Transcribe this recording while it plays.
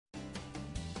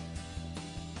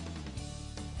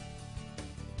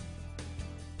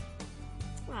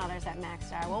Oh, there's that Mac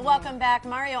star. Well, welcome back.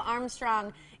 Mario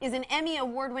Armstrong is an Emmy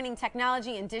award-winning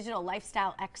technology and digital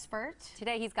lifestyle expert.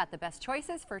 Today, he's got the best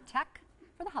choices for tech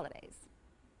for the holidays.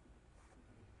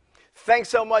 Thanks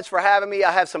so much for having me.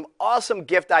 I have some awesome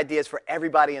gift ideas for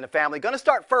everybody in the family. Going to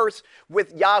start first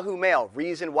with Yahoo Mail.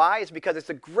 Reason why is because it's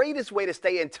the greatest way to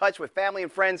stay in touch with family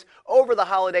and friends over the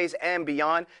holidays and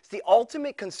beyond. It's the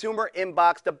ultimate consumer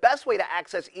inbox, the best way to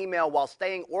access email while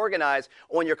staying organized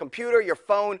on your computer, your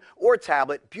phone, or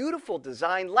tablet. Beautiful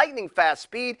design, lightning fast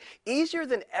speed, easier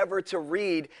than ever to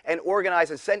read and organize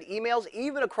and send emails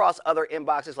even across other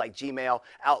inboxes like Gmail,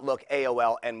 Outlook,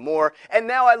 AOL, and more. And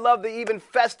now I love the even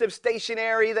festive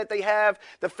stationery that they have,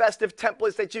 the festive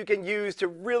templates that you can use to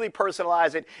really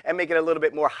personalize it and make it a little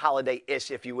bit more holiday-ish,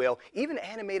 if you will. Even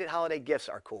animated holiday gifts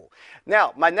are cool.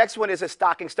 Now, my next one is a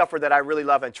stocking stuffer that I really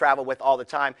love and travel with all the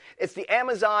time. It's the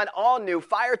Amazon all-new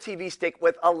Fire TV stick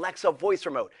with Alexa voice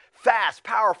remote. Fast,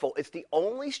 powerful. It's the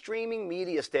only streaming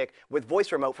media stick with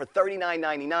voice remote for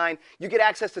 $39.99. You get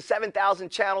access to 7,000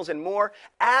 channels and more,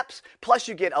 apps, plus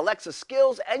you get Alexa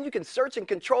skills, and you can search and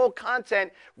control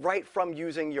content right from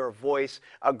using your voice.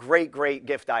 A great, great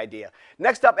gift idea.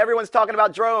 Next up, everyone's talking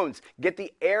about drones. Get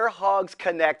the AirHogs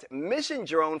Connect mission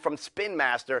drone from Spin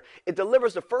Master. It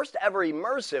delivers the first ever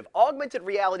immersive augmented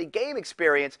reality game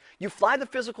experience. You fly the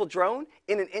physical drone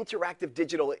in an interactive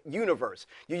digital universe.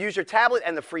 You use your tablet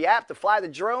and the free app to fly the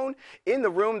drone in the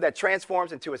room that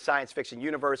transforms into a science fiction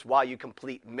universe while you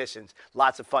complete missions.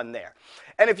 Lots of fun there.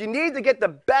 And if you need to get the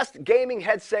best gaming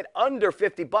headset under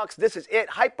 50 bucks, this is it.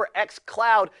 HyperX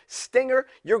Cloud Stinger.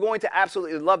 You're going to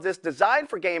absolutely love this. Designed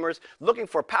for gamers looking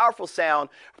for powerful sound,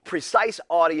 precise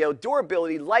audio,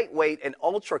 durability, lightweight, and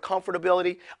ultra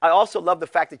comfortability. I also love the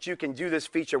fact that you can do this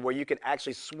feature where you can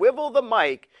actually swivel the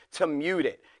mic to mute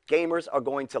it. Gamers are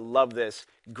going to love this.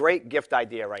 Great gift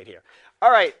idea right here.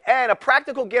 All right, and a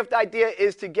practical gift idea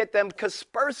is to get them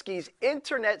Kaspersky's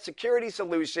internet security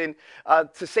solution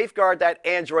to safeguard that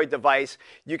Android device.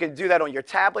 You can do that on your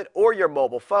tablet or your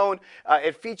mobile phone.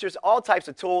 It features all types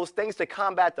of tools, things to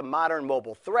combat the modern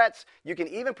mobile threats. You can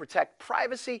even protect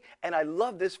privacy, and I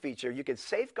love this feature. You can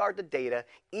safeguard the data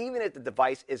even if the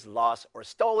device is lost or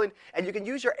stolen, and you can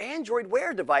use your Android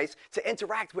Wear device to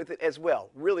interact with it as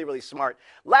well. Really, really smart.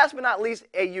 Last but not least,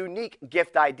 a unique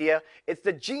gift idea. It's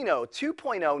the Geno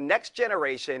 2.0 Next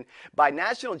Generation by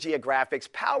National Geographic's,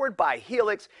 powered by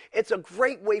Helix. It's a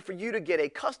great way for you to get a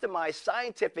customized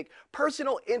scientific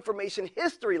personal information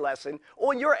history lesson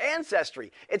on your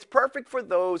ancestry. It's perfect for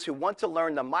those who want to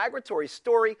learn the migratory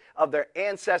story of their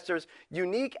ancestors.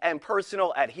 Unique and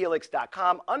personal at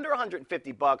helix.com, under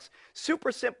 150 bucks.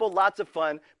 Super simple, lots of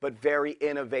fun, but very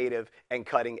innovative and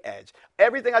cutting edge.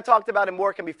 Everything I talked about and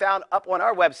more can be found up on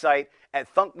our website at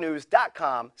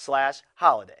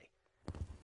thunknews.com/holiday.